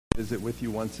visit with you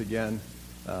once again.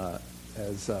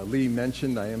 As Lee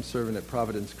mentioned, I am serving at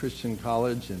Providence Christian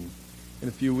College, and in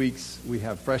a few weeks we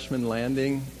have freshman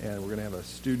landing, and we're going to have a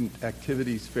student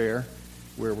activities fair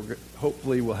where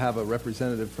hopefully we'll have a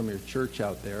representative from your church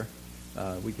out there.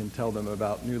 We can tell them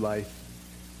about New Life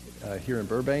here in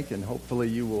Burbank, and hopefully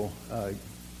you will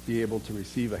be able to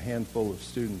receive a handful of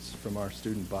students from our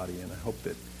student body, and I hope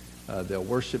that they'll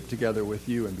worship together with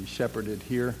you and be shepherded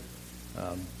here.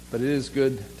 But it is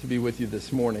good to be with you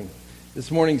this morning. This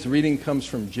morning's reading comes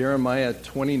from Jeremiah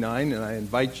 29, and I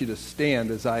invite you to stand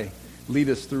as I lead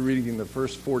us through reading the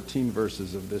first 14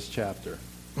 verses of this chapter.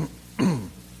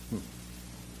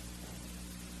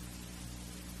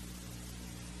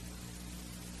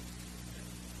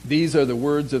 These are the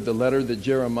words of the letter that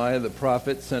Jeremiah the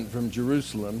prophet sent from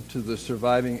Jerusalem to the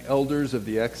surviving elders of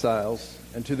the exiles,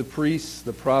 and to the priests,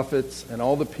 the prophets, and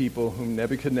all the people whom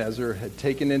Nebuchadnezzar had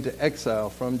taken into exile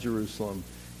from Jerusalem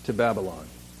to Babylon.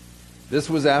 This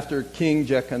was after King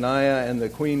Jeconiah and the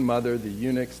queen mother, the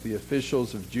eunuchs, the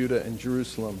officials of Judah and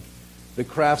Jerusalem, the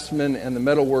craftsmen and the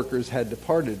metalworkers had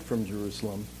departed from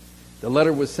Jerusalem. The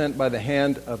letter was sent by the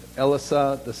hand of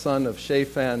Elisha, the son of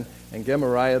Shaphan, and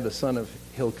Gemariah, the son of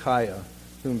Hilkiah,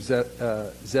 whom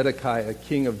Zedekiah,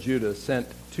 king of Judah, sent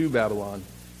to Babylon,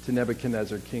 to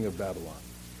Nebuchadnezzar, king of Babylon.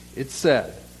 It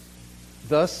said,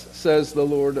 "Thus says the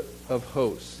Lord of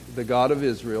hosts, the God of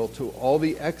Israel, to all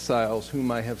the exiles whom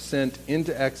I have sent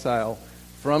into exile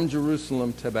from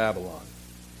Jerusalem to Babylon.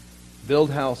 Build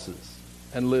houses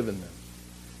and live in them.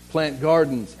 Plant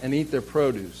gardens and eat their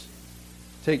produce.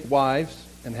 Take wives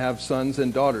and have sons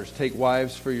and daughters. Take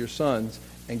wives for your sons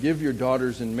and give your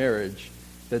daughters in marriage,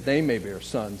 that they may bear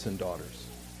sons and daughters.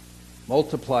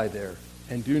 Multiply there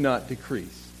and do not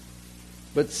decrease.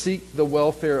 But seek the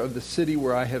welfare of the city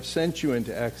where I have sent you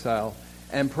into exile,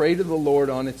 and pray to the Lord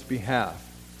on its behalf,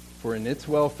 for in its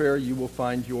welfare you will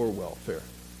find your welfare.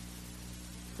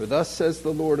 For thus says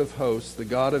the Lord of hosts, the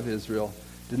God of Israel,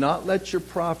 do not let your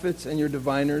prophets and your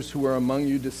diviners who are among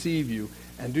you deceive you,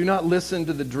 and do not listen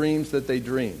to the dreams that they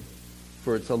dream,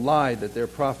 for it's a lie that they're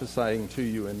prophesying to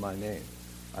you in my name.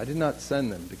 I did not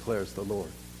send them, declares the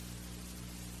Lord.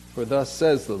 For thus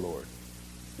says the Lord,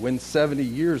 when 70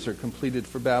 years are completed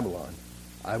for Babylon,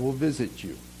 I will visit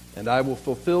you, and I will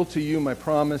fulfill to you my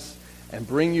promise and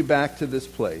bring you back to this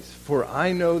place. For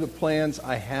I know the plans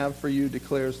I have for you,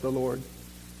 declares the Lord,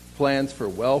 plans for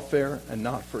welfare and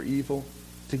not for evil,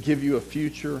 to give you a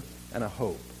future and a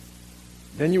hope.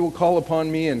 Then you will call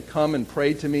upon me and come and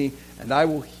pray to me, and I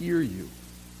will hear you.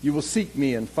 You will seek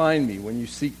me and find me when you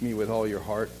seek me with all your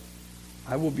heart.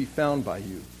 I will be found by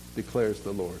you, declares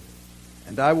the Lord.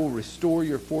 And I will restore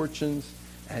your fortunes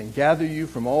and gather you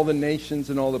from all the nations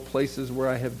and all the places where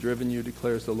I have driven you,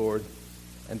 declares the Lord.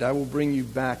 And I will bring you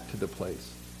back to the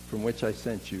place from which I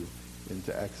sent you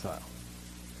into exile.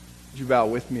 Would you bow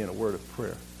with me in a word of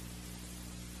prayer?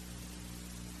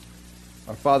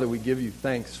 Our Father, we give you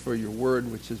thanks for your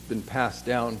word which has been passed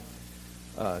down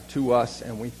to us,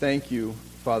 and we thank you,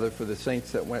 Father, for the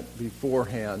saints that went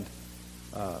beforehand,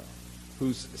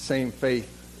 whose same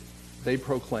faith they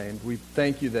proclaimed. We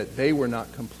thank you that they were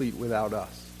not complete without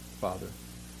us, Father.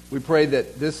 We pray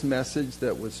that this message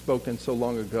that was spoken so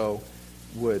long ago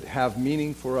would have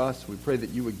meaning for us. We pray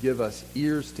that you would give us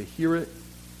ears to hear it,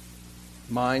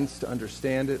 minds to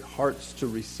understand it, hearts to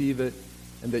receive it,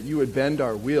 and that you would bend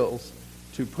our wheels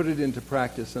to put it into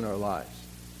practice in our lives.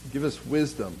 Give us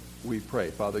wisdom, we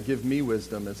pray. Father, give me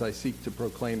wisdom as I seek to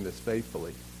proclaim this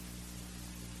faithfully.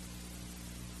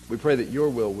 We pray that your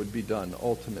will would be done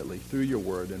ultimately through your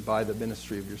word and by the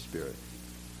ministry of your Spirit.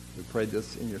 We pray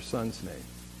this in your Son's name.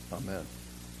 Amen.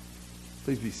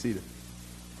 Please be seated.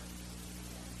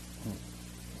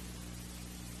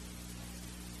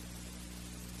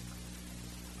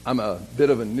 I'm a bit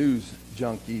of a news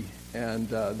junkie, and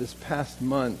this past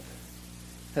month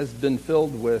has been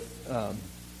filled with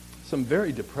some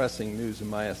very depressing news in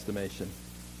my estimation.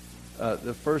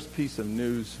 The first piece of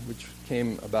news, which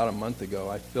came about a month ago,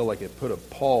 I feel like it put a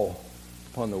pall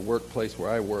upon the workplace where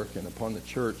I work and upon the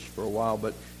church for a while,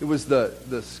 but it was the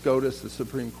SCOTUS, the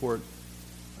Supreme Court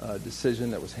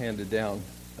decision that was handed down,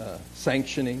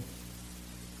 sanctioning,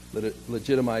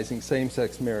 legitimizing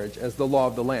same-sex marriage as the law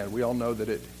of the land. We all know that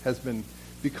it has been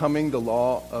becoming the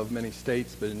law of many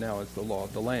states, but now it's the law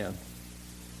of the land.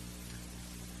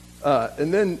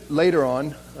 And then later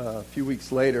on, a few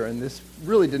weeks later, and this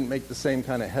really didn't make the same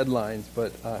kind of headlines,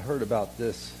 but I heard about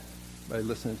this by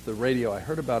listening to the radio. I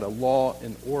heard about a law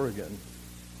in Oregon,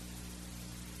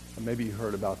 or maybe you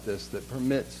heard about this, that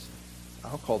permits,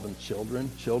 I'll call them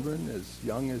children as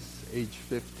young as age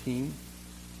 15,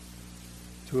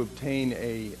 to obtain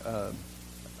a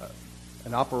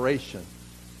an operation,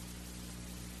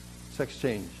 sex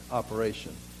change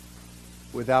operation,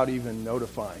 without even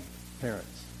notifying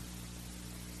parents.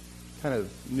 Kind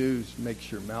of news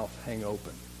makes your mouth hang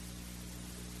open.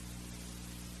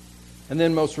 And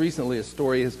then most recently, a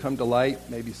story has come to light.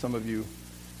 Maybe some of you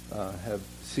have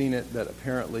seen it, that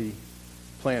apparently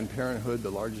Planned Parenthood, the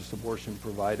largest abortion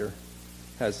provider,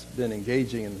 has been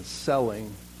engaging in the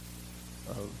selling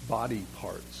of body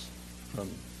parts from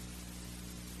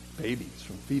babies,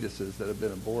 from fetuses that have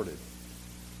been aborted.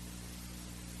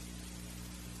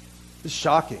 It's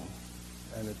shocking,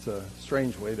 and it's a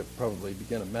strange way to probably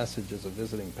begin a message as a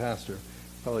visiting pastor.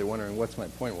 Probably wondering, what's my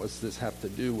point? What's this have to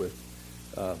do with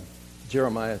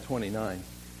Jeremiah 29?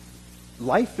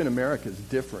 Life in America is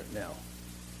different now,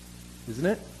 isn't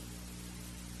it?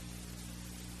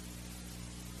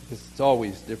 Because it's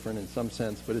always different in some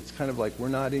sense, but it's kind of like we're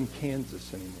not in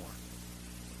Kansas anymore.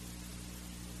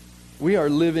 We are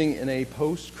living in a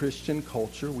post-Christian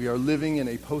culture. We are living in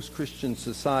a post-Christian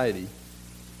society.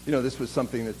 You know, this was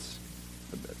something that's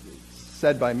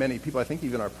said by many people. I think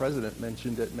even our president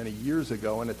mentioned it many years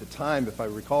ago, and at the time, if I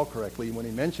recall correctly, when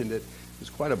he mentioned it, it was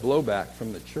quite a blowback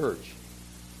from the church.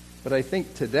 But I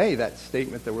think today that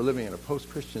statement that we're living in a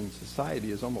post-Christian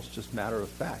society is almost just matter of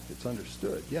fact. It's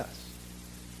understood, yes.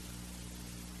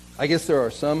 I guess there are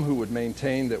some who would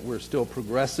maintain that we're still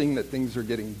progressing, that things are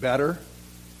getting better.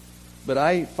 But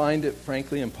I find it,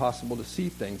 frankly, impossible to see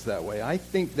things that way. I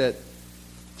think that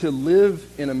to live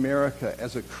in America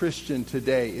as a Christian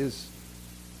today is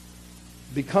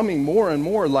becoming more and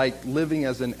more like living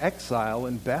as an exile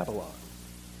in Babylon.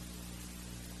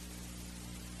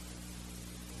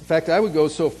 In fact, I would go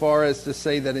so far as to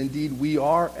say that indeed we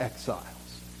are exiles.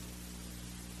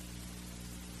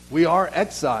 We are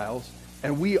exiles,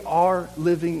 and we are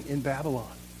living in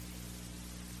Babylon.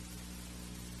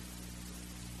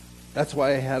 That's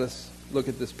why I had us look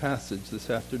at this passage this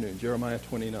afternoon, Jeremiah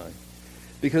 29.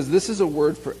 Because this is a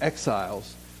word for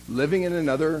exiles living in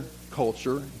another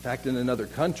culture, in fact, in another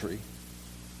country,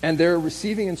 and they're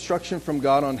receiving instruction from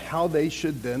God on how they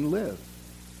should then live.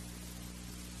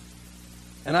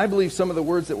 And I believe some of the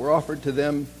words that were offered to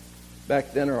them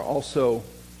back then are also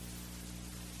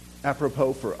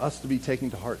apropos for us to be taking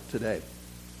to heart today.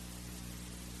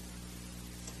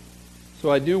 So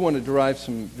I do want to derive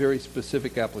some very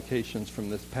specific applications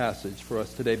from this passage for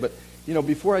us today. But, you know,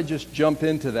 before I just jump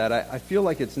into that, I feel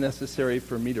like it's necessary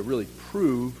for me to really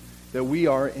prove that we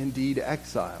are indeed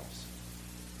exiles.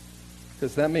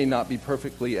 Because that may not be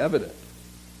perfectly evident,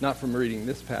 not from reading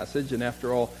this passage. And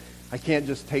after all, I can't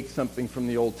just take something from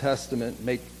the Old Testament,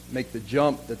 make the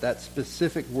jump that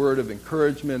specific word of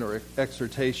encouragement or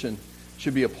exhortation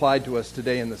should be applied to us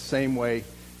today in the same way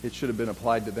it should have been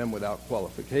applied to them without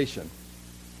qualification.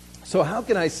 So how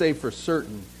can I say for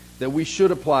certain that we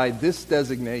should apply this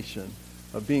designation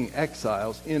of being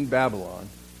exiles in Babylon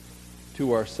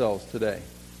to ourselves today?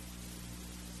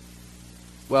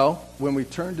 Well, when we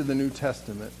turn to the New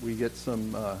Testament, we get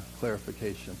some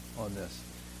clarification on this.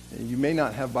 You may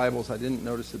not have Bibles. I didn't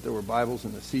notice that there were Bibles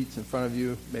in the seats in front of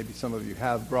you. Maybe some of you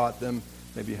have brought them.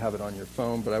 Maybe you have it on your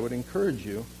phone. But I would encourage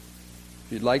you,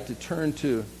 if you'd like to turn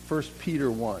to 1 Peter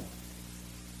 1.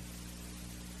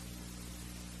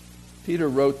 Peter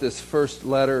wrote this first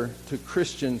letter to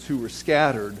Christians who were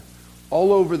scattered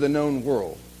all over the known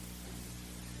world.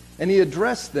 And he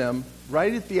addressed them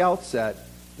right at the outset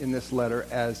in this letter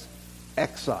as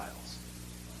exiles.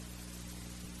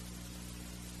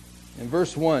 In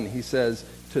verse 1, he says,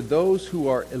 to those who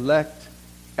are elect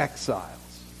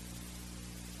exiles.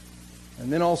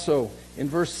 And then also in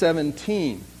verse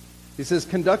 17, he says,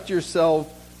 conduct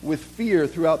yourself with fear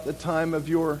throughout the time of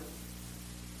your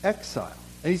exile.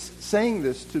 And he's saying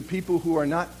this to people who are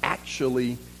not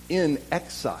actually in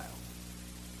exile,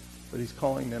 but he's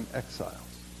calling them exiles.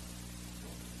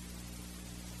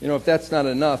 You know, if that's not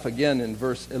enough, again, in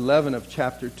verse 11 of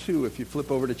chapter 2, if you flip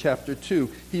over to chapter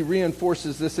 2, he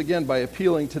reinforces this again by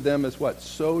appealing to them as what?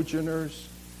 Sojourners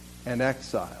and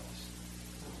exiles.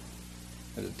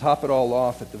 And to top it all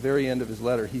off, at the very end of his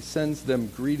letter, he sends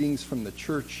them greetings from the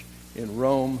church in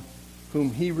Rome,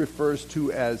 whom he refers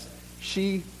to as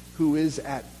she who is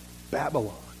at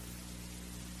Babylon.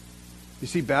 You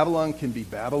see, Babylon can be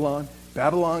Babylon.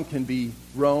 Babylon can be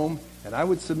Rome. And I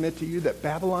would submit to you that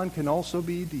Babylon can also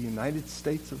be the United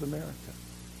States of America.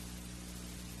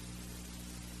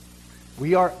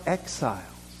 We are exiles.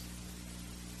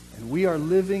 And we are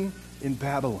living in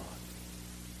Babylon.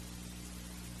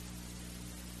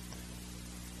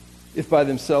 If by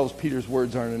themselves Peter's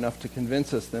words aren't enough to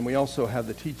convince us, then we also have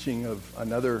the teaching of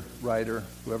another writer,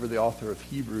 whoever the author of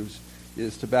Hebrews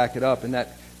is, to back it up. And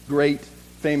that great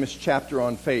famous chapter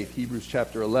on faith, Hebrews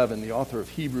chapter 11, the author of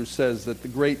Hebrews says that the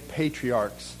great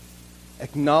patriarchs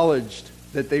acknowledged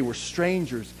that they were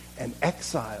strangers and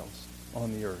exiles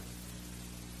on the earth.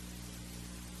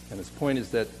 And his point is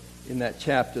that in that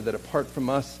chapter, that apart from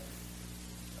us,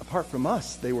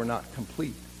 they were not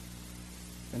complete.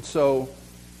 And so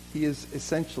he is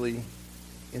essentially,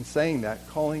 in saying that,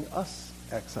 calling us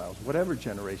exiles, whatever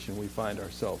generation we find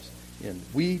ourselves in.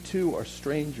 We too are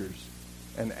strangers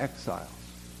and exiles.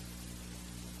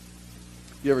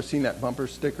 You ever seen that bumper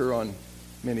sticker on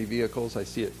many vehicles? I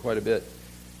see it quite a bit.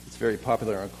 It's very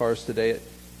popular on cars today. It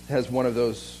has one of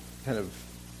those kind of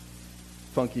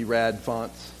funky rad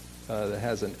fonts that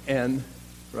has an N,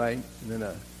 right? And then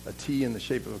a T in the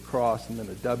shape of a cross, and then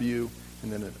a W,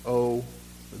 and then an O.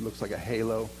 It looks like a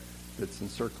halo that's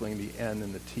encircling the N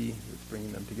and the T that's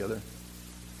bringing them together.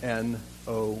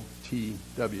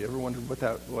 N-O-T-W. Ever wondered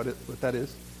what that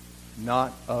is?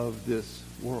 Not of this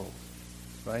world,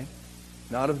 right?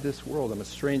 Not of this world. I'm a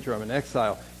stranger. I'm an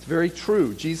exile. It's very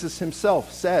true. Jesus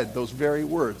himself said those very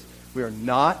words. We are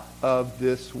not of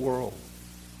this world.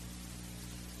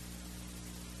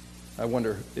 I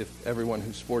wonder if everyone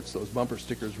who sports those bumper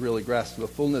stickers really grasps the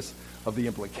fullness of the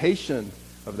implication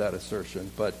of that assertion,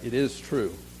 but it is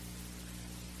true.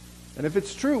 And if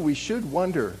it's true, we should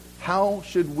wonder, how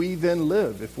should we then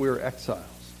live if we're exiles?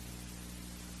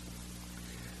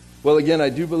 Well, again, I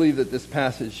do believe that this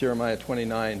passage, Jeremiah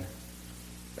 29,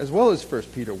 as well as 1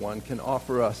 Peter 1, can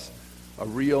offer us a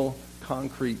real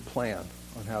concrete plan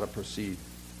on how to proceed.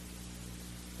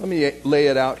 Let me lay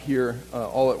it out here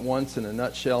all at once in a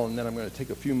nutshell, and then I'm going to take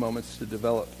a few moments to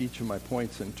develop each of my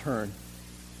points in turn.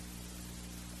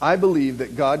 I believe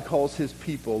that God calls his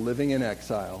people living in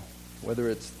exile, whether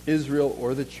it's Israel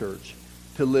or the church,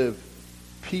 to live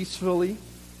peacefully,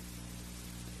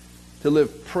 to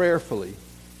live prayerfully,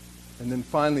 and then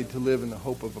finally to live in the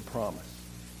hope of a promise.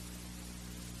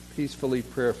 Peacefully,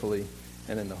 prayerfully,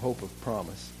 and in the hope of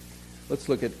promise. Let's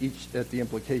look at the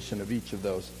implication of each of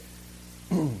those.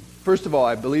 First of all,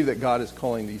 I believe that God is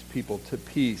calling these people to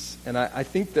peace. And I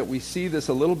think that we see this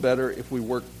a little better if we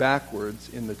work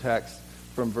backwards in the text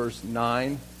from verse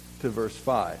 9 to verse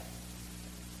 5.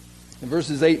 In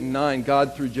verses 8 and 9,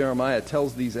 God, through Jeremiah,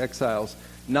 tells these exiles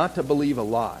not to believe a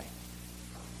lie.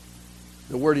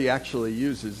 The word he actually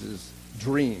uses is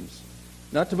dreams.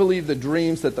 Not to believe the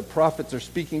dreams that the prophets are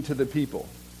speaking to the people.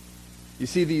 You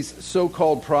see, these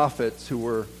so-called prophets who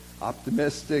were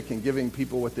optimistic and giving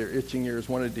people what their itching ears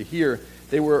wanted to hear,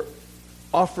 they were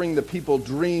offering the people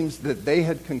dreams that they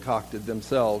had concocted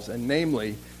themselves, and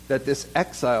namely, that this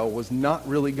exile was not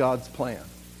really God's plan,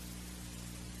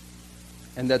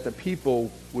 and that the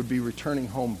people would be returning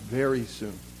home very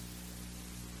soon.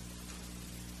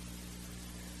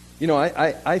 You know,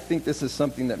 I think this is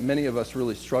something that many of us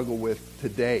really struggle with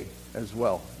today as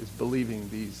well, is believing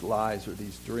these lies or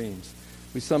these dreams.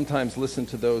 We sometimes listen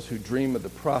to those who dream of the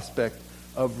prospect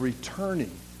of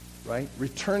returning, right?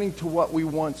 Returning to what we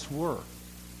once were,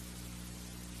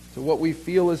 to what we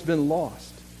feel has been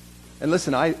lost. And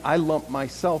listen, I lump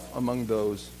myself among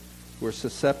those who are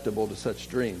susceptible to such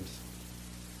dreams.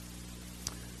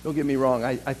 Don't get me wrong,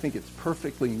 I think it's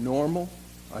perfectly normal.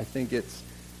 I think it's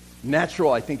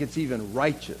natural. I think it's even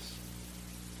righteous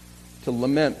to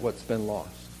lament what's been lost.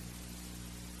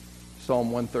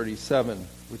 Psalm 137,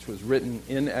 which was written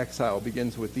in exile,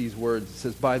 begins with these words. It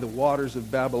says, "By the waters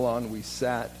of Babylon we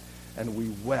sat and we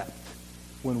wept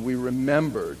when we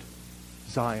remembered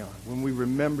Zion, when we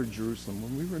remembered Jerusalem,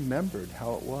 when we remembered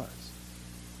how it was."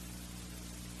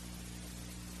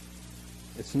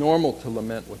 It's normal to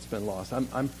lament what's been lost.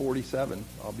 I'm 47.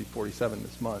 I'll be 47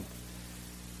 this month.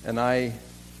 And I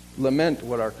lament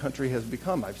what our country has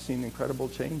become. I've seen incredible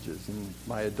changes in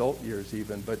my adult years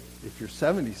even. But if you're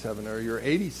 77 or you're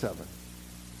 87,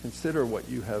 consider what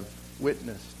you have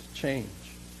witnessed change.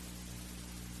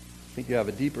 I think you have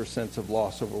a deeper sense of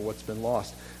loss over what's been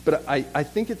lost. But I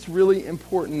think it's really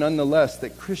important nonetheless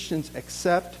that Christians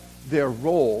accept their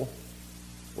role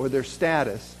or their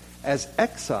status as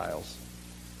exiles,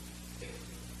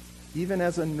 even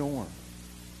as a norm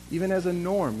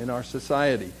in our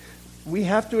society. We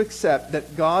have to accept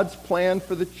that God's plan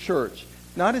for the church,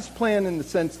 not his plan in the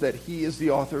sense that he is the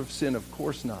author of sin, of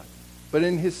course not, but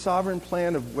in his sovereign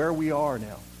plan of where we are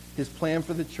now, his plan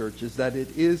for the church is that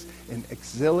it is an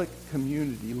exilic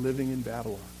community living in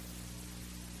Babylon.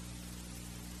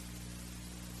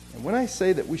 And when I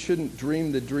say that we shouldn't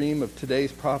dream the dream of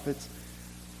today's prophets,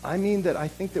 I mean that I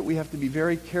think that we have to be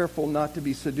very careful not to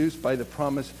be seduced by the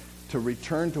promise to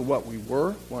return to what we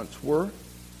once were,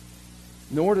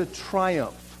 nor to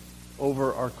triumph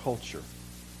over our culture.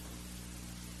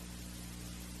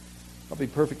 I'll be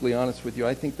perfectly honest with you.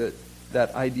 I think that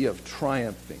that idea of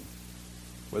triumphing,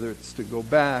 whether it's to go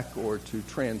back or to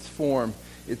transform,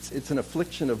 it's an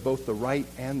affliction of both the right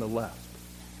and the left.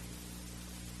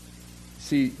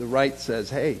 See, the right says,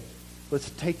 hey, let's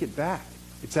take it back.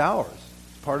 It's ours.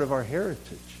 It's part of our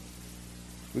heritage.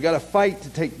 We got to fight to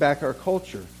take back our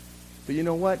culture. But you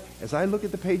know what? As I look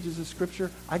at the pages of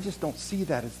Scripture, I just don't see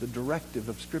that as the directive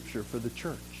of Scripture for the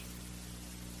church.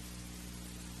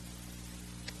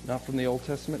 Not from the Old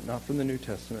Testament, not from the New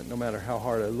Testament, no matter how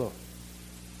hard I look.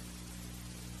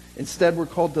 Instead, we're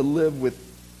called to live with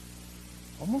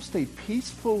almost a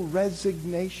peaceful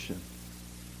resignation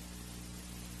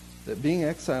that being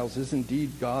exiles is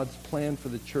indeed God's plan for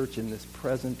the church in this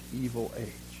present evil age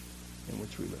in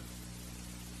which we live.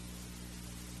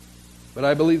 But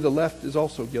I believe the left is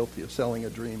also guilty of selling a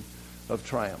dream of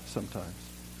triumph sometimes.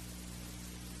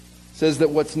 It says that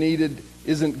what's needed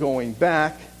isn't going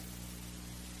back,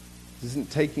 isn't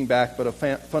taking back, but a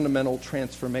fundamental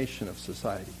transformation of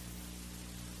society.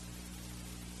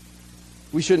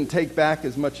 We shouldn't take back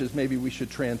as much as maybe we should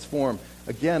transform.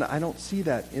 Again, I don't see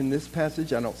that in this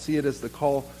passage. I don't see it as the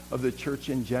call of the church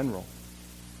in general.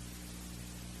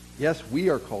 Yes, we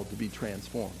are called to be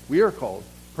transformed. We are called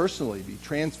personally to be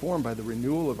transformed by the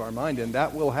renewal of our mind, and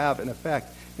that will have an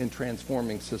effect in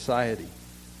transforming society.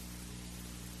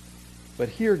 But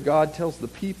here God tells the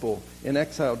people in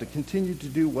exile to continue to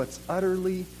do what's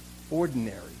utterly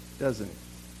ordinary, doesn't it?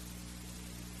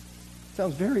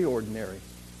 Sounds very ordinary.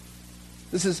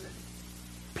 This is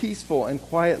peaceful and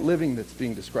quiet living that's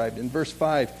being described. In verse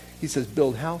 5, he says,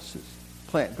 build houses,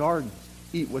 plant gardens,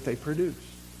 eat what they produce.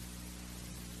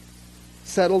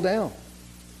 Settle down.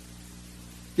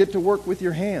 Get to work with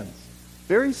your hands.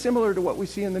 Very similar to what we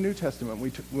see in the New Testament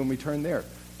when we turn there.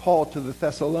 Paul to the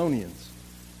Thessalonians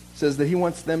says that he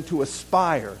wants them to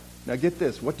aspire. Now get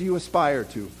this, what do you aspire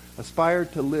to? Aspire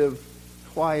to live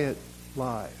quiet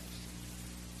lives.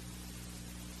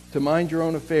 To mind your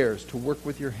own affairs, to work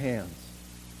with your hands.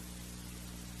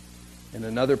 In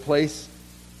another place,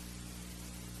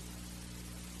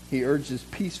 he urges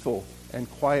peaceful and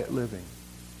quiet living.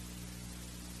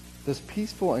 Does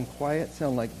peaceful and quiet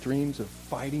sound like dreams of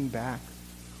fighting back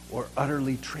or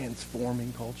utterly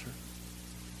transforming culture?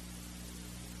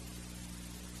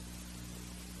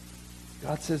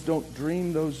 God says, don't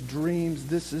dream those dreams.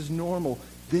 This is normal.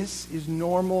 This is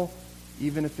normal,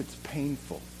 even if it's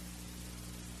painful.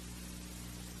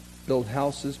 Build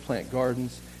houses, plant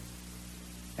gardens,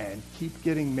 and keep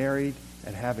getting married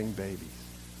and having babies.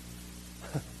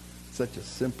 Such a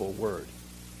simple word,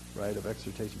 right, of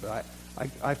exhortation. But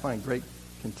I find great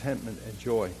contentment and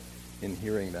joy in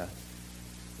hearing that.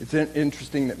 It's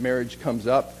interesting that marriage comes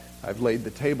up. I've laid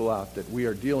the table out that we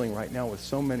are dealing right now with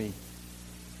so many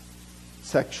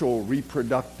sexual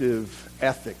reproductive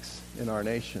ethics in our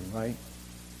nation, right?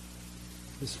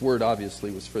 This word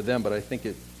obviously was for them, but I think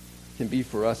it can be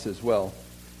for us as well.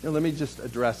 Let me just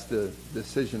address the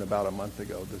decision about a month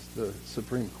ago, the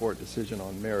Supreme Court decision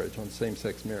on marriage, on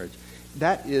same-sex marriage.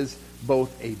 That is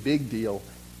both a big deal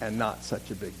and not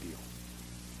such a big deal.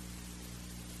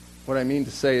 What I mean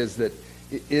to say is that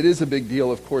it is a big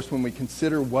deal, of course, when we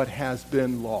consider what has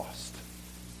been lost.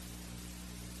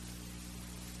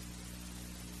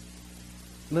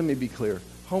 Let me be clear.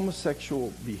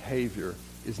 Homosexual behavior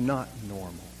is not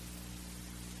normal.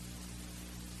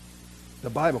 The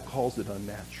Bible calls it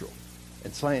unnatural.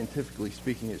 And scientifically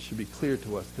speaking, it should be clear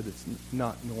to us that it's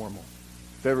not normal.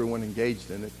 If everyone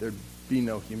engaged in it, there'd be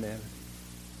no humanity.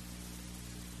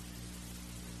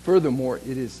 Furthermore,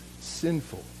 it is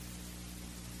sinful.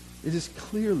 It is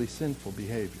clearly sinful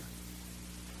behavior.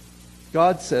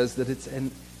 God says that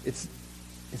it's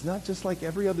not just like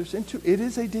every other sin. It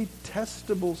is a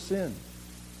detestable sin.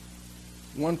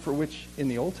 One for which, in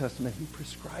the Old Testament, he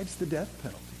prescribes the death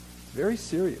penalty. It's very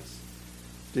serious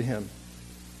to him.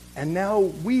 And now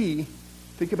we,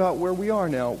 think about where we are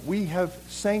now, we have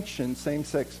sanctioned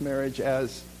same-sex marriage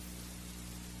as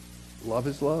love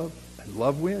is love and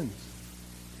love wins.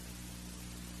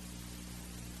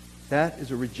 That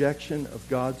is a rejection of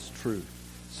God's truth.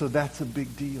 So that's a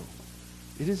big deal.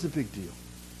 It is a big deal.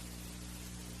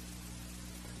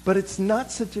 But it's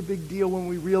not such a big deal when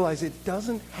we realize it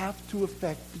doesn't have to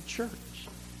affect the church.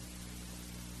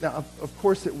 Now, of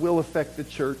course, it will affect the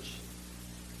church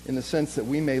in the sense that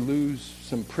we may lose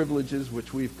some privileges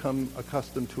which we've come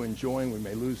accustomed to enjoying. We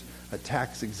may lose a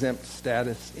tax-exempt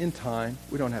status in time.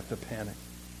 We don't have to panic.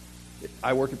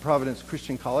 I work at Providence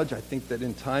Christian College. I think that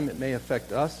in time it may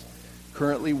affect us.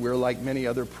 Currently, we're like many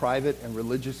other private and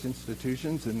religious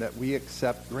institutions in that we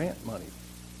accept grant money,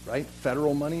 right?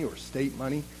 Federal money or state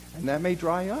money, and that may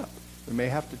dry up. We may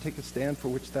have to take a stand for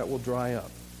which that will dry up.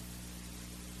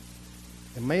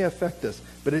 It may affect us,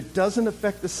 but it doesn't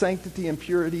affect the sanctity and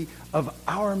purity of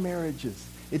our marriages.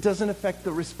 It doesn't affect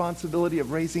the responsibility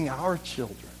of raising our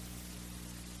children.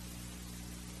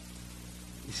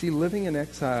 You see, living in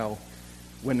exile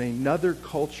when another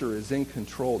culture is in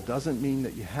control doesn't mean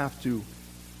that you have to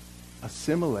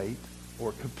assimilate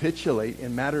or capitulate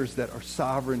in matters that are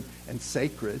sovereign and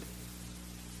sacred.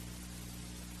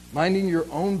 Minding your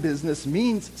own business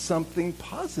means something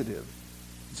positive.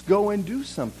 It's go and do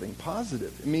something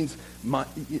positive. It means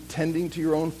tending to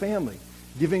your own family,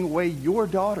 giving away your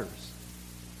daughters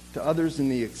to others in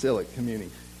the exilic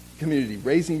community,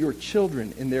 raising your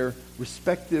children in their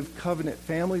respective covenant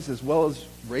families, as well as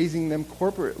raising them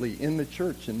corporately in the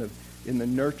church, in the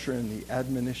nurture and the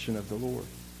admonition of the Lord.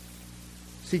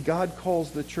 See, God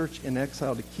calls the church in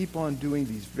exile to keep on doing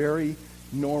these very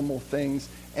normal things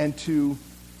and to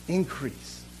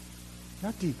increase,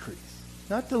 not decrease,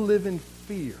 not to live in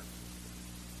fear.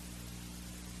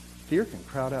 Fear can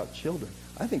crowd out children.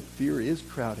 I think fear is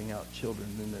crowding out children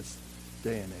in this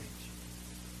day and age.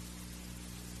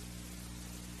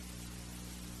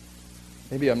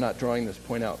 Maybe I'm not drawing this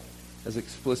point out as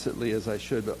explicitly as I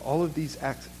should, but all of these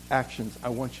actions I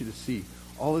want you to see.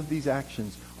 All of these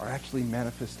actions are actually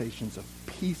manifestations of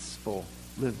peaceful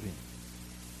living.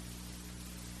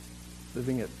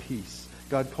 Living at peace.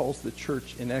 God calls the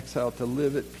church in exile to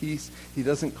live at peace. He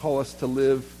doesn't call us to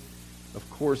live, of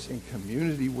course, in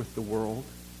community with the world.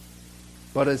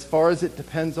 But as far as it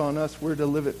depends on us, we're to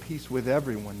live at peace with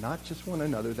everyone, not just one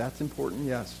another. That's important,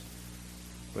 yes.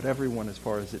 But everyone as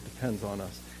far as it depends on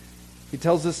us. He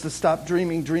tells us to stop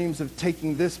dreaming dreams of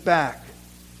taking this back,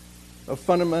 of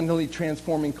fundamentally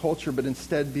transforming culture, but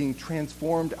instead being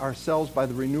transformed ourselves by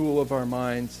the renewal of our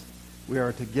minds. We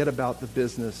are to get about the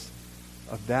business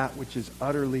of that which is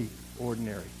utterly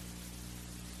ordinary.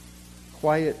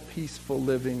 Quiet, peaceful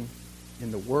living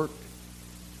in the work,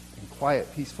 and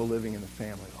quiet, peaceful living in the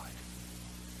family life.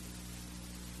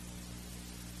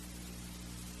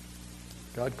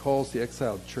 God calls the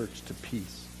exiled church to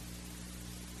peace.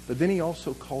 But then he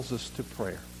also calls us to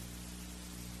prayer.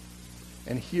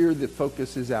 And here the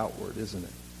focus is outward, isn't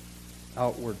it?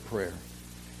 Outward prayer.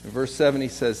 In verse 7 he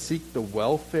says, "Seek the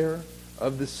welfare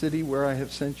of the city where I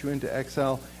have sent you into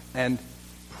exile, and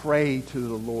pray to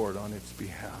the Lord on its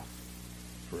behalf.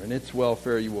 For in its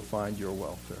welfare you will find your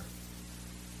welfare."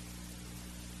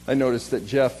 I noticed that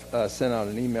Jeff sent out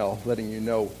an email letting you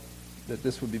know that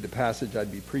this would be the passage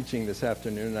I'd be preaching this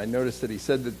afternoon. And I noticed that he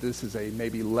said that this is a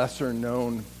maybe lesser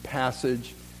known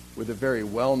passage with a very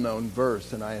well-known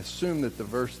verse. And I assume that the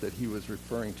verse that he was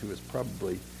referring to is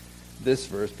probably this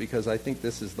verse, because I think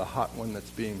this is the hot one that's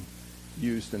being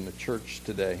used in the church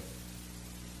today.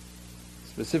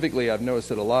 Specifically, I've noticed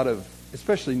that a lot of,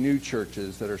 especially new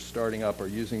churches that are starting up, are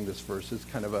using this verse as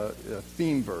kind of a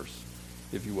theme verse,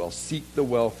 if you will. Seek the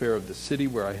welfare of the city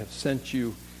where I have sent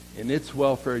you. In its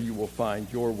welfare you will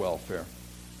find your welfare.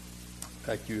 In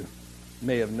fact, you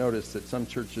may have noticed that some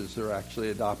churches are actually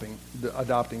adopting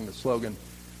the slogan,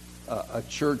 a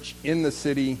church in the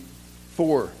city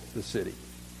for the city.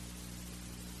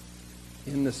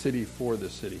 In the city for the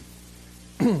city.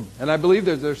 And I believe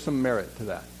there's some merit to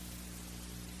that.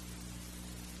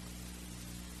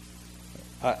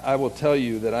 I will tell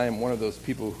you that I am one of those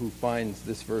people who finds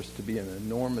this verse to be an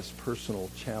enormous personal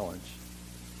challenge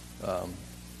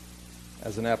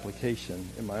as an application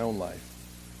in my own life.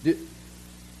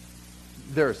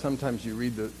 There are sometimes you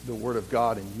read the Word of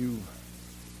God and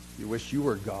you wish you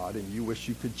were God and you wish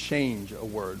you could change a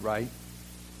word, right?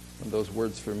 One of those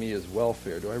words for me is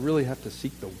welfare. Do I really have to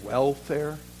seek the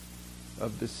welfare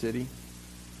of the city?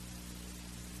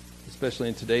 Especially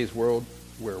in today's world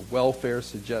where welfare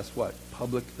suggests what?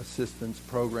 Public assistance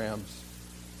programs.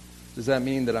 Does that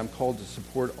mean that I'm called to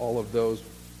support all of those?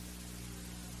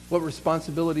 What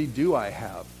responsibility do I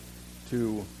have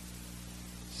to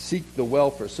seek the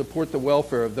welfare, support the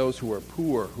welfare of those who are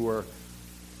poor, who are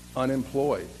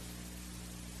unemployed,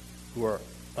 who are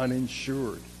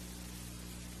uninsured?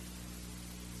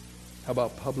 How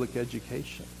about public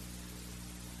education?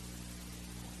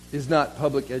 Is not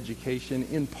public education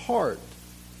in part,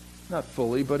 not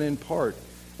fully, but in part,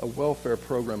 a welfare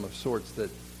program of sorts that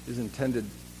is intended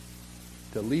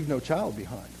to leave no child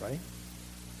behind, right?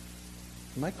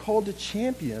 Am I called to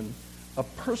champion a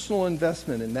personal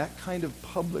investment in that kind of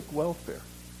public welfare?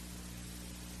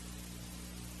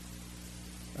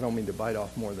 I don't mean to bite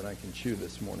off more than I can chew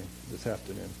this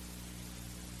afternoon.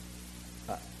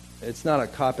 It's not a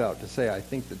cop-out to say I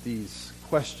think that these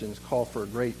questions call for a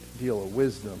great deal of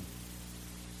wisdom.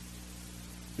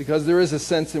 Because there is a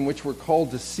sense in which we're called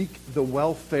to seek the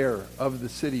welfare of the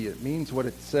city. It means what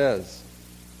it says.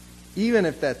 Even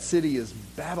if that city is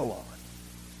Babylon.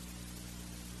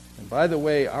 And by the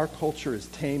way, our culture is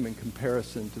tame in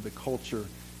comparison to the culture,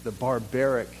 the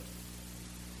barbaric,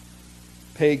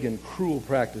 pagan, cruel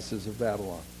practices of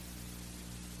Babylon.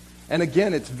 And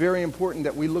again, it's very important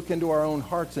that we look into our own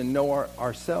hearts and know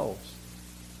ourselves.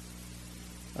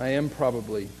 I am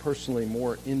probably personally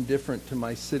more indifferent to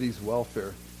my city's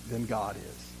welfare than God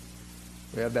is.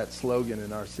 We have that slogan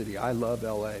in our city, I love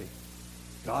L.A.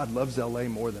 God loves L.A.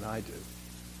 more than I do.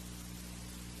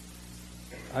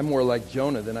 I'm more like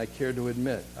Jonah than I care to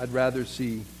admit. I'd rather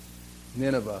see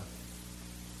Nineveh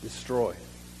destroyed.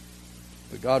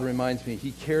 But God reminds me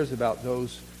He cares about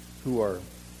those who are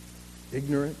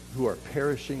ignorant, who are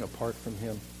perishing apart from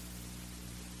Him.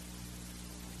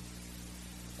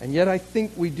 And yet I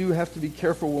think we do have to be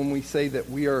careful when we say that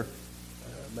we are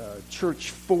a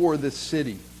church for the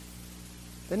city.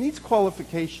 That needs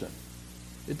qualification.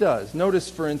 It does. Notice,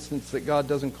 for instance, that God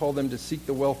doesn't call them to seek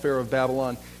the welfare of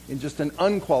Babylon in just an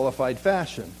unqualified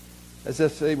fashion, as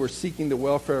if they were seeking the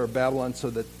welfare of Babylon so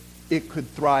that it could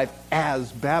thrive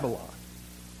as Babylon.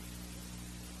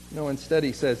 No, instead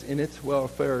He says, in its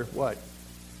welfare, what?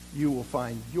 You will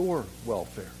find your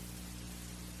welfare.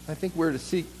 I think we're to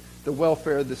seek the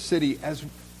welfare of the city as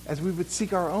we would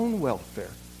seek our own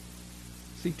welfare.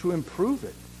 Seek to improve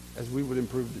it as we would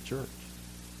improve the church.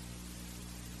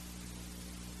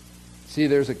 See,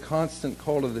 there's a constant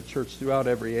call to the church throughout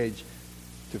every age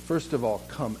to first of all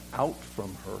come out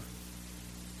from her.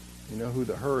 You know who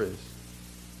the her is.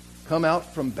 Come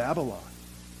out from Babylon.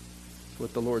 That's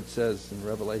what the Lord says in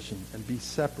Revelation. And be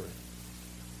separate.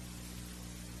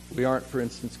 We aren't, for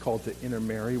instance, called to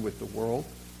intermarry with the world.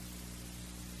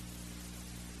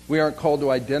 We aren't called to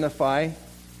identify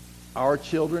our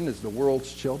children as the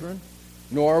world's children.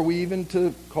 Nor are we even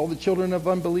to call the children of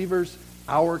unbelievers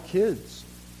our kids.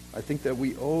 I think that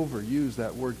we overuse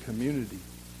that word community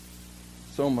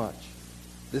so much.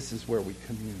 This is where we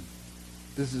commune.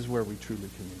 This is where we truly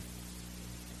commune.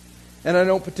 And I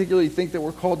don't particularly think that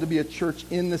we're called to be a church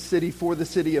in the city, for the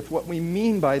city, if what we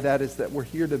mean by that is that we're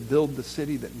here to build the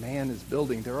city that man is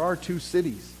building. There are two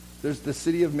cities. There's the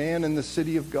city of man and the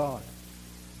city of God.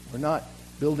 We're not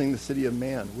building the city of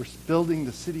man. We're building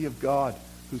the city of God,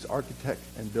 whose architect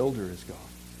and builder is God.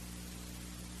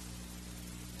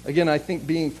 Again, I think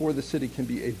being for the city can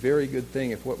be a very good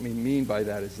thing if what we mean by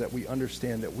that is that we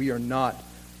understand that we are not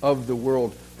of the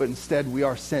world, but instead we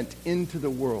are sent into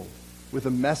the world with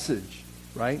a message,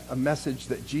 right? A message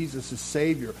that Jesus is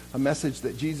Savior, a message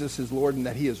that Jesus is Lord, and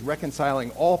that He is reconciling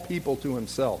all people to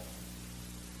Himself.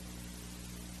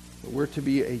 But we're to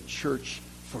be a church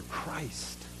for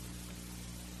Christ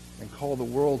and call the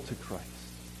world to Christ.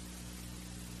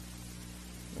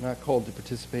 We're not called to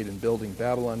participate in building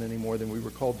Babylon any more than we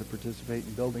were called to participate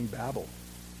in building Babel.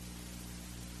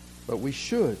 But we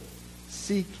should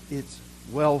seek its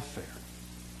welfare,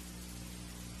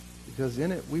 because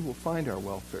in it we will find our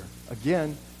welfare.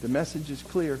 Again, the message is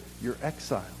clear. You're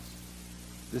exiles.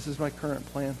 This is my current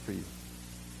plan for you.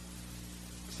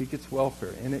 Seek its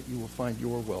welfare. In it you will find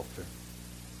your welfare.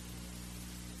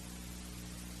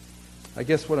 I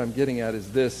guess what I'm getting at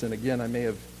is this, and again, I may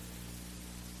have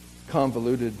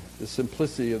convoluted the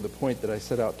simplicity of the point that I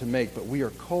set out to make, but we are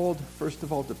called, first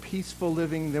of all, to peaceful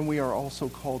living, then we are also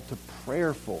called to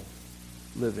prayerful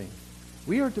living.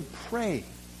 We are to pray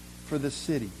for the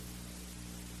city.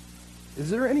 Is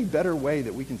there any better way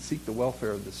that we can seek the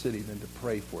welfare of the city than to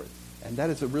pray for it? And that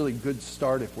is a really good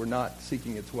start if we're not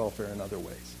seeking its welfare in other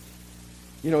ways.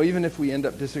 You know, even if we end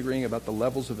up disagreeing about the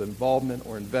levels of involvement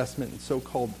or investment in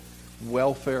so-called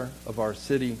welfare of our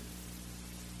city,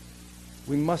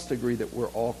 we must agree that we're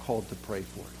all called to pray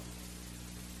for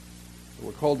it.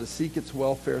 We're called to seek its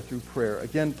welfare through prayer.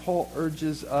 Again, Paul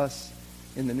urges us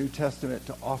in the New Testament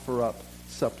to offer up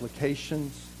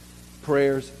supplications,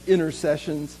 prayers,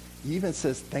 intercessions. He even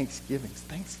says thanksgivings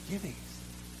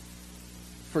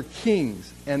for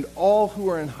kings and all who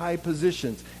are in high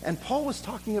positions. And Paul was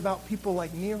talking about people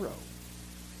like Nero,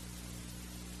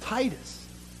 Titus,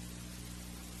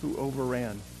 who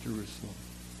overran Jerusalem.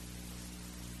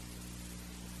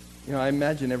 You know, I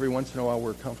imagine every once in a while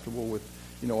we're comfortable with,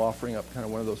 offering up kind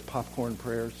of one of those popcorn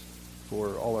prayers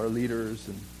for all our leaders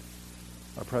and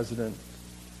our president.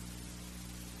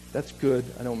 That's good.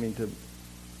 I don't mean to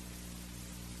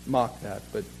mock that,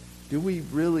 but do we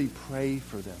really pray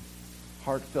for them?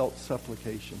 Heartfelt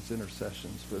supplications,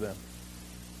 intercessions for them.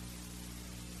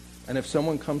 And if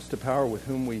someone comes to power with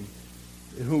whom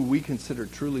we consider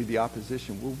truly the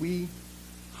opposition, will we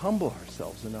humble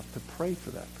ourselves enough to pray for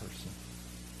that person?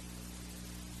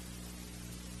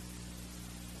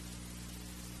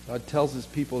 God tells his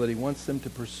people that he wants them to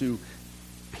pursue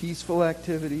peaceful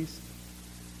activities,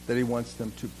 that he wants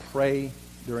them to pray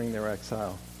during their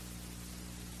exile.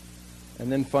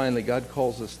 And then finally, God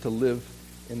calls us to live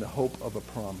in the hope of a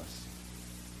promise.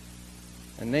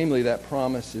 And namely, that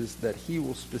promise is that he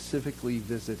will specifically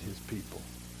visit his people.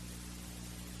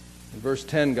 In verse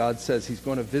 10, God says he's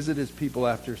going to visit his people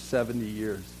after 70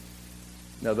 years.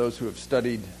 Now, those who have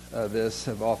studied this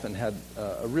have often had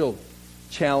a real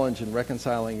challenge in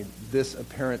reconciling this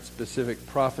apparent specific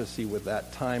prophecy with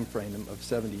that time frame of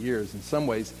 70 years. In some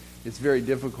ways, it's very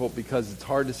difficult because it's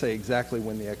hard to say exactly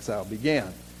when the exile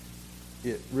began.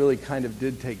 It really kind of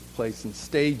did take place in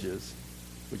stages,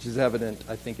 which is evident,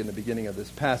 I think, in the beginning of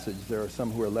this passage. There are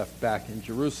some who are left back in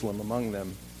Jerusalem, among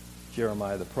them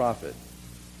Jeremiah the prophet,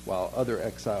 while other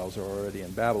exiles are already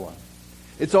in Babylon.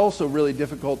 It's also really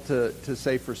difficult to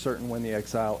say for certain when the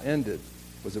exile ended.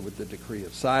 Was it with the decree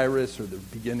of Cyrus or the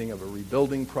beginning of a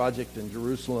rebuilding project in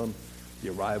Jerusalem, the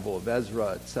arrival of Ezra,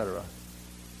 etc.?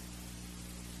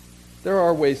 There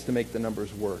are ways to make the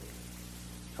numbers work.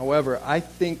 However, I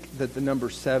think that the number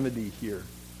 70 here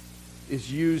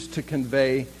is used to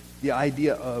convey the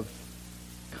idea of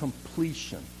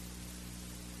completion,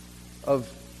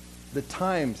 of the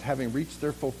times having reached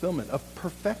their fulfillment, of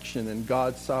perfection in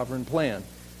God's sovereign plan.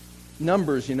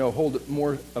 Numbers, hold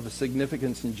more of a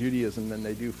significance in Judaism than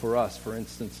they do for us. For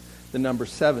instance, the number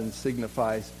 7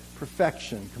 signifies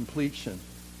perfection, completion.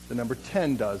 The number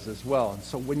 10 does as well. And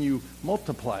so when you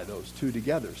multiply those two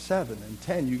together, 7 and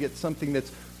 10, you get something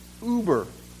that's uber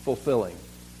fulfilling,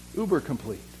 uber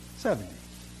complete, 70.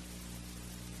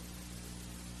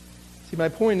 See, my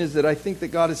point is that I think that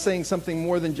God is saying something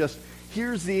more than just,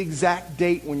 here's the exact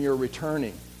date when you're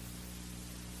returning.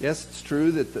 Yes, it's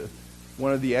true that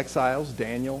one of the exiles,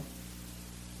 Daniel,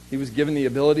 he was given the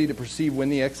ability to perceive when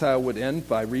the exile would end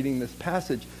by reading this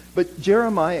passage. But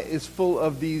Jeremiah is full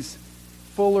of these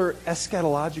fuller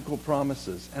eschatological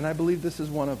promises, and I believe this is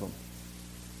one of them.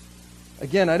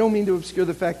 Again, I don't mean to obscure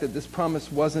the fact that this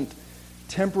promise wasn't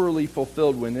temporarily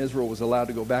fulfilled when Israel was allowed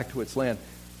to go back to its land,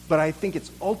 but I think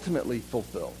it's ultimately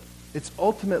fulfilled. It's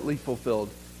ultimately fulfilled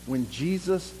when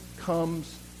Jesus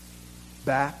comes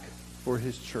back for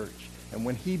his church and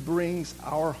when he brings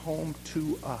our home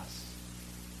to us.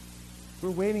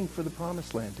 We're waiting for the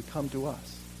promised land to come to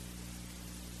us.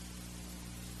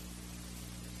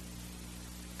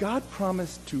 God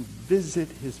promised to visit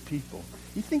his people.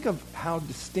 You think of how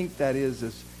distinct that is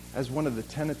as one of the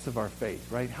tenets of our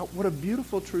faith, right? What a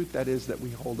beautiful truth that is that we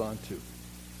hold on to.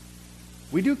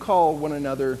 We do call one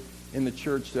another in the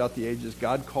church throughout the ages,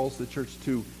 God calls the church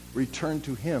to return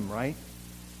to him, right?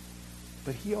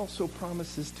 But he also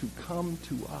promises to come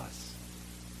to us,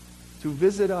 to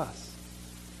visit us.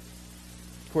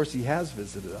 Of course, he has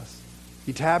visited us.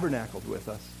 He tabernacled with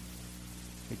us.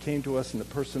 He came to us in the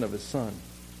person of his Son.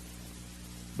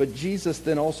 But Jesus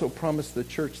then also promised the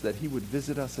church that he would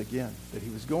visit us again, that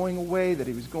he was going away, that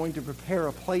he was going to prepare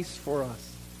a place for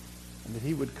us, and that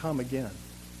he would come again.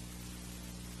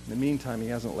 In the meantime, he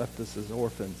hasn't left us as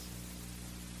orphans.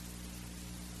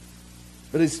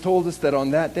 But he's told us that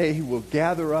on that day he will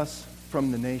gather us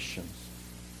from the nations,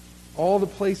 all the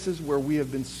places where we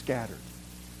have been scattered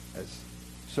as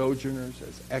sojourners,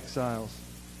 as exiles.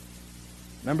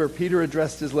 Remember, Peter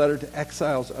addressed his letter to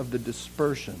exiles of the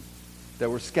dispersion that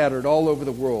were scattered all over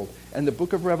the world. And the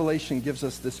book of Revelation gives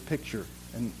us this picture.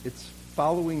 And it's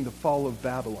following the fall of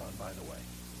Babylon, by the way.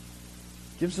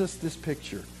 Gives us this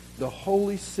picture. The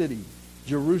holy city,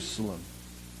 Jerusalem,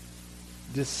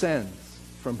 descends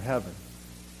from heaven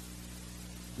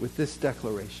with this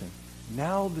declaration.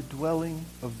 Now the dwelling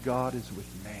of God is with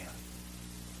man.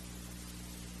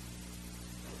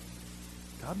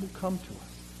 God will come to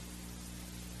us.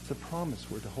 It's a promise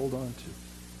we're to hold on to.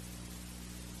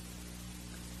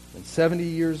 When 70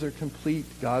 years are complete,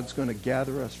 God's going to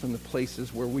gather us from the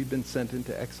places where we've been sent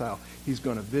into exile. He's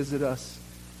going to visit us.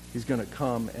 He's going to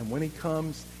come. And when he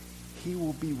comes, he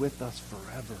will be with us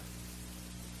forever.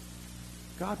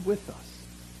 God with us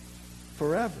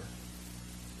forever.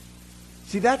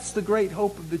 See, that's the great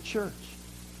hope of the church.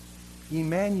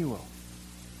 Emmanuel.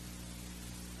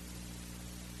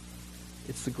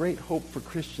 It's the great hope for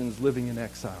Christians living in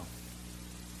exile.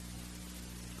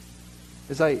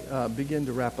 As I begin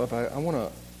to wrap up, I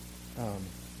want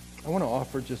to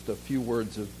offer just a few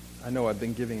words of, I know I've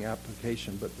been giving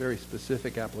application, but very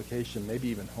specific application, maybe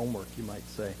even homework, you might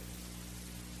say.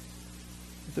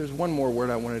 If there's one more word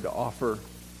I wanted to offer,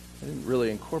 I didn't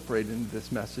really incorporate it into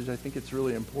this message. I think it's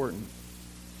really important.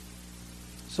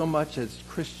 So much as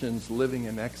Christians living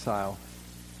in exile,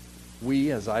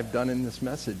 we, as I've done in this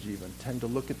message even, tend to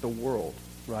look at the world,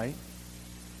 right?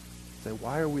 Say,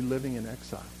 why are we living in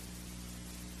exile?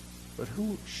 But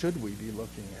who should we be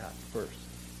looking at first?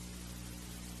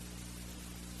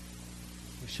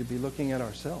 We should be looking at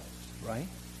ourselves, right?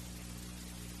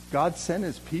 God sent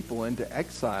his people into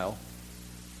exile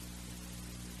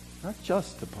not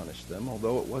just to punish them,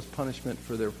 although it was punishment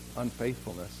for their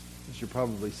unfaithfulness, as you're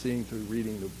probably seeing through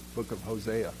reading the book of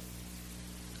Hosea,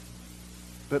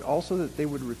 but also that they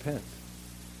would repent.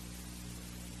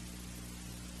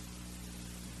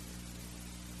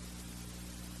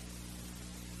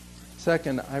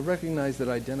 Second, I recognize that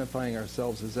identifying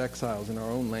ourselves as exiles in our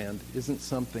own land isn't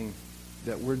something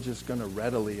that we're just going to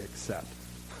readily accept,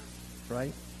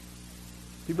 right?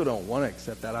 People don't want to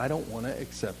accept that. I don't want to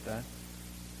accept that.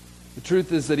 The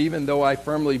truth is that even though I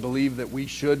firmly believe that we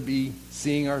should be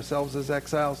seeing ourselves as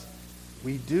exiles,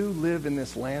 we do live in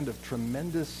this land of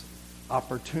tremendous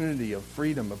opportunity, of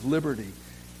freedom, of liberty,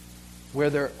 where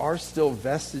there are still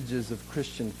vestiges of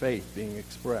Christian faith being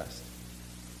expressed.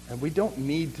 And we don't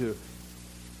need to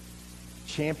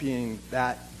champion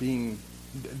that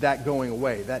going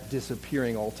away, that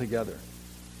disappearing altogether.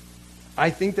 I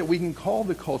think that we can call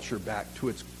the culture back to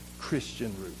its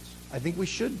Christian roots. I think we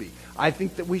should be. I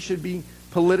think that we should be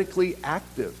politically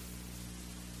active.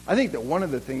 I think that one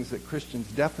of the things that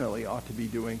Christians definitely ought to be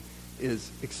doing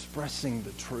is expressing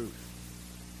the truth.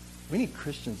 We need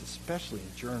Christians, especially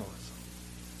in journalism.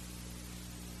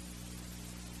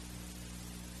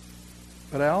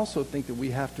 But I also think that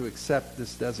we have to accept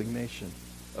this designation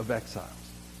of exiles.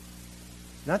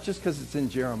 Not just because it's in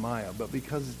Jeremiah, but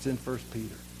because it's in 1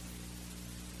 Peter.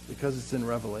 Because it's in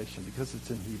Revelation. Because it's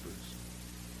in Hebrews.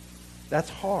 That's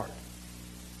hard.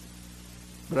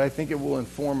 But I think it will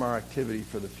inform our activity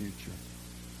for the future.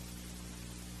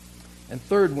 And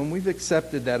third, when we've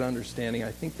accepted that understanding,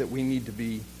 I think that we need to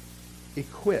be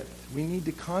equipped. We need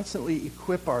to constantly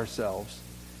equip ourselves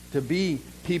to be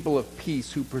people of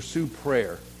peace who pursue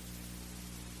prayer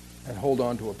and hold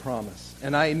on to a promise.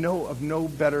 And I know of no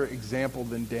better example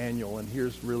than Daniel, and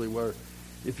here's really where,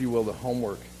 if you will, the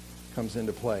homework comes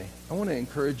into play. I want to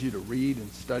encourage you to read and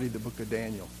study the book of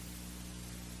Daniel.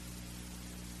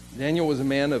 Daniel was a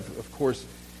man of course,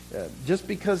 just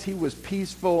because he was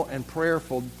peaceful and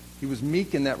prayerful, he was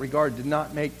meek in that regard, did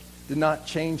not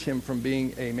change him from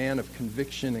being a man of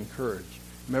conviction and courage.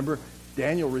 Remember,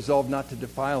 Daniel resolved not to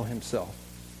defile himself.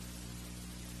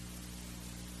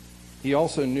 He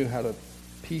also knew how to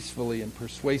peacefully and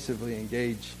persuasively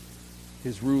engage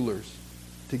his rulers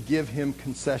to give him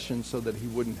concessions so that he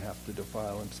wouldn't have to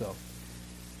defile himself.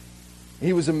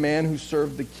 He was a man who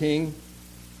served the king.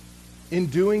 In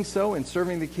doing so, in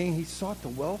serving the king, he sought the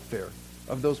welfare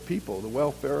of those people, the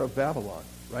welfare of Babylon,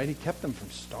 right? He kept them from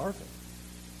starving.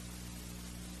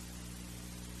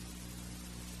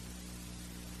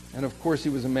 And of course, he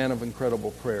was a man of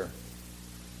incredible prayer.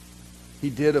 He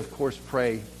did, of course,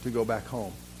 pray to go back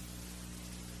home.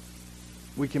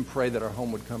 We can pray that our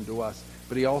home would come to us.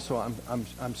 But he also,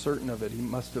 I'm certain of it, he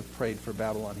must have prayed for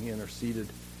Babylon. He interceded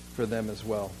for them as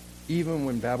well. Even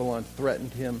when Babylon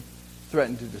threatened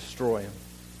to destroy him.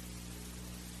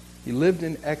 He lived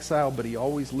in exile, but he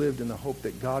always lived in the hope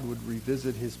that God would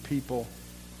revisit his people,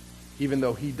 even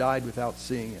though he died without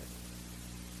seeing it.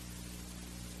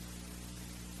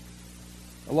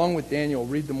 Along with Daniel,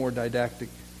 read the more didactic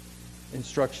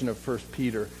instruction of 1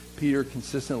 Peter. Peter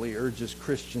consistently urges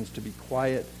Christians to be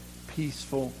quiet,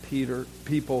 peaceful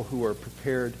people who are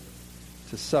prepared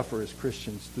to suffer as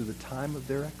Christians through the time of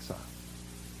their exile.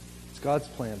 It's God's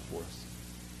plan for us.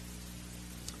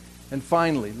 And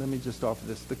finally, let me just offer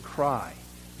this. The cry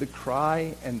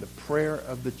and the prayer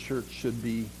of the church should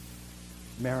be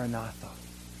Maranatha,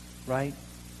 right?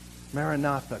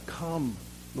 Maranatha, come,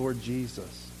 Lord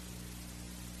Jesus.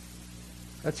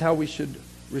 That's how we should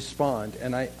respond.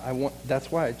 And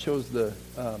that's why I chose the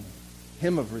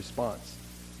hymn of response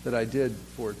that I did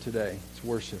for today. It's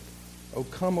worship. O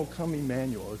come,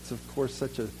 Emmanuel. It's, of course,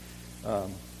 such a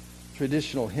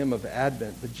traditional hymn of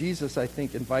Advent. But Jesus, I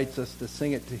think, invites us to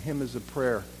sing it to him as a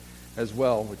prayer as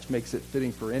well, which makes it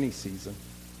fitting for any season.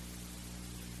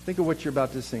 Think of what you're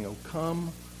about to sing. O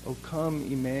come,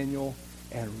 Emmanuel,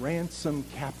 and ransom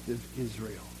captive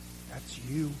Israel. That's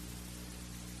you.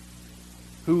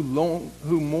 Who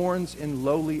mourns in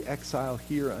lowly exile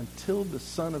here until the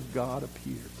Son of God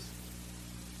appears.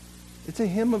 It's a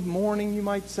hymn of mourning, you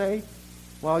might say,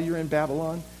 while you're in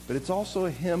Babylon, but it's also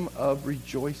a hymn of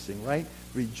rejoicing, right?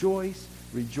 Rejoice,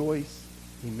 rejoice,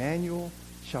 Emmanuel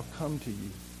shall come to you,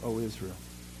 O Israel.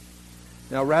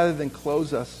 Now, rather than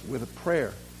close us with a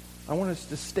prayer, I want us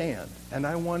to stand, and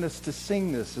I want us to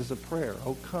sing this as a prayer.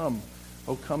 O come,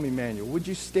 Emmanuel. Would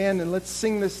you stand and let's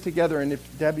sing this together? And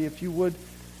if Debbie, if you would,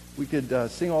 We could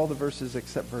sing all the verses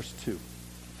except verse 2, if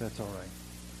that's all right.